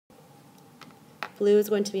blue is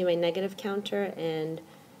going to be my negative counter, and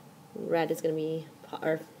red is going to be,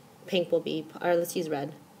 or pink will be, or let's use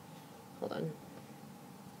red. Hold on.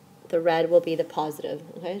 The red will be the positive,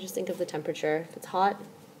 okay? Just think of the temperature. If it's hot,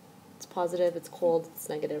 it's positive. It's cold, it's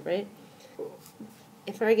negative, right?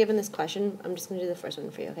 If we're given this question, I'm just going to do the first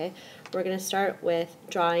one for you, okay? We're going to start with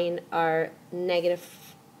drawing our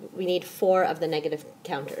negative. We need 4 of the negative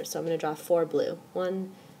counters. So I'm going to draw 4 blue.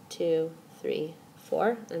 1, 2, 3,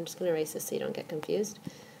 4. I'm just going to erase this so you don't get confused,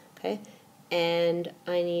 okay? And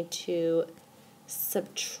I need to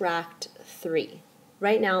subtract 3.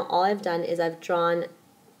 Right now, all I've done is I've drawn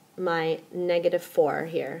my -4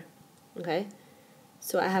 here, okay?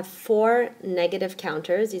 So I have 4 negative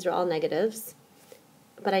counters. These are all negatives.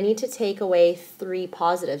 But I need to take away 3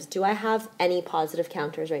 positives. Do I have any positive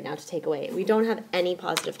counters right now to take away? We don't have any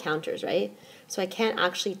positive counters, right? So I can't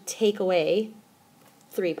actually take away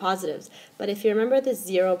 3 positives. But if you remember the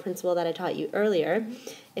zero principle that I taught you earlier,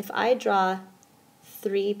 if I draw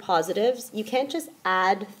 3 positives, you can't just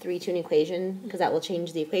add 3 to an equation because that will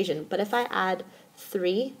change the equation. But if I add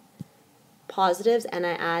 3 positives and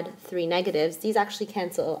I add 3 negatives, these actually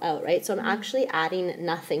cancel out, right? So I'm actually adding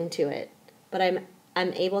nothing to it. But I'm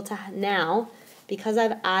able to now, because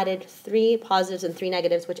I've added 3 positives and 3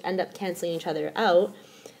 negatives, which end up canceling each other out,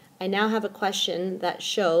 I now have a question that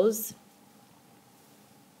shows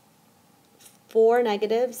 4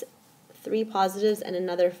 negatives, 3 positives, and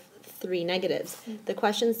another 3 negatives. The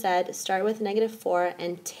question said, start with -4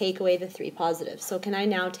 and take away the 3 positives. So can I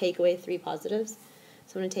now take away 3 positives?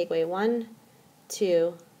 So I'm going to take away 1,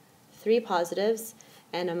 2, 3 positives,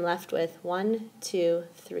 and I'm left with 1, 2,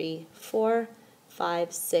 3, 4,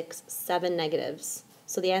 5, 6, 7 negatives.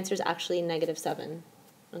 So the answer is actually -7,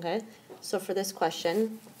 okay? So for this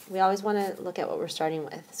question, we always want to look at what we're starting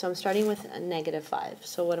with. So I'm starting with a -5.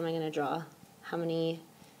 So what am I going to draw? How many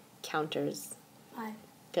counters? 5.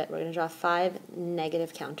 Good. We're going to draw 5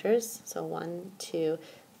 negative counters. So 1, 2,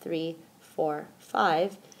 3, 4,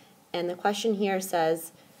 5. And the question here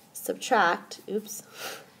says subtract, oops,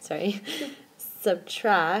 sorry,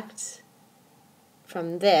 subtract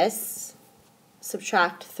from this,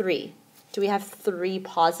 subtract 3. Do we have 3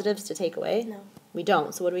 positives to take away? No. We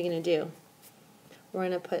don't. So what are we going to do? We're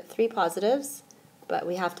going to put 3 positives, but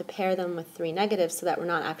we have to pair them with 3 negatives so that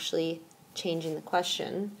we're not actually changing the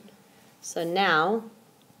question. So now,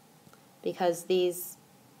 because these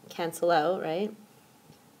cancel out, right,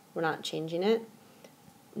 we're not changing it.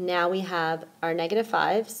 Now we have our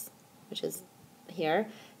 -5s, which is here.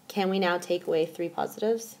 Can we now take away 3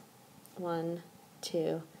 positives? 1,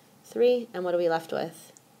 2, 3, and what are we left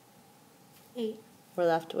with? 8. We're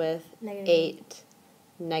left with -8. 8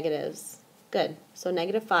 negatives. Good. So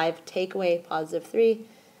 -5, take away +3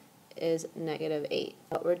 is -8.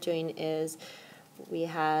 What we're doing is we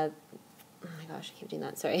have, oh my gosh, I keep doing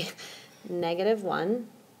that, sorry. -1,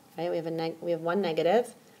 right? We have 1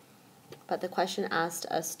 negative, but the question asked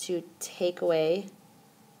us to take away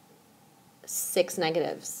 6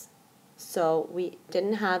 negatives. So we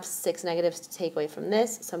didn't have 6 negatives to take away from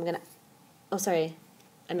this, so I'm going to, oh sorry,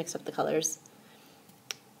 I mixed up the colors.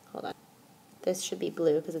 Hold on. This should be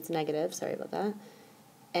blue because it's negative, sorry about that.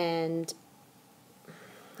 And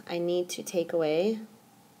I need to take away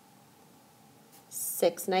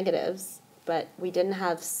 6 negatives, but we didn't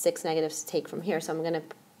have 6 negatives to take from here, so I'm going to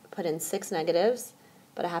put in 6 negatives,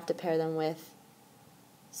 but I have to pair them with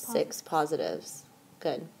 6 positives.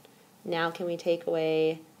 Good. Now can we take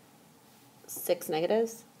away 6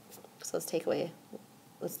 negatives? So let's take away,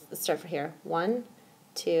 let's start from here. 1,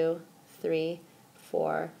 2, 3,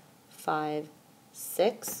 4, 5,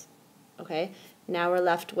 6. Okay, now we're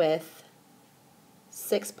left with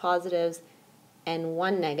 6 positives and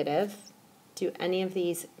 1 negative. Do any of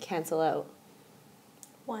these cancel out?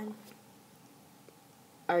 1.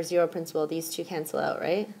 Our zero principle, these 2 cancel out,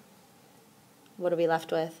 right? What are we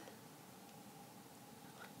left with?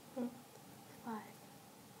 5.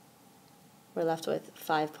 We're left with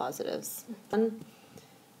 5 positives.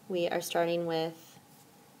 We are starting with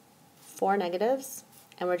 4 negatives,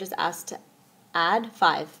 and we're just asked to add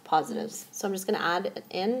 5 positives. So I'm just going to add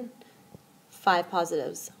in 5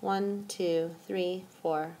 positives. 1, 2, 3,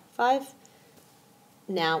 4, 5.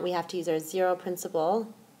 Now we have to use our zero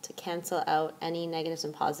principle to cancel out any negatives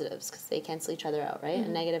and positives because they cancel each other out, right? A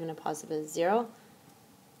negative and a positive is 0.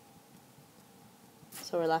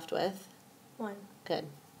 So we're left with 1. Good.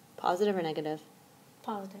 Positive or negative?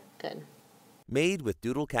 Positive. Good. Made with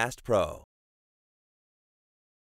Doodlecast Pro.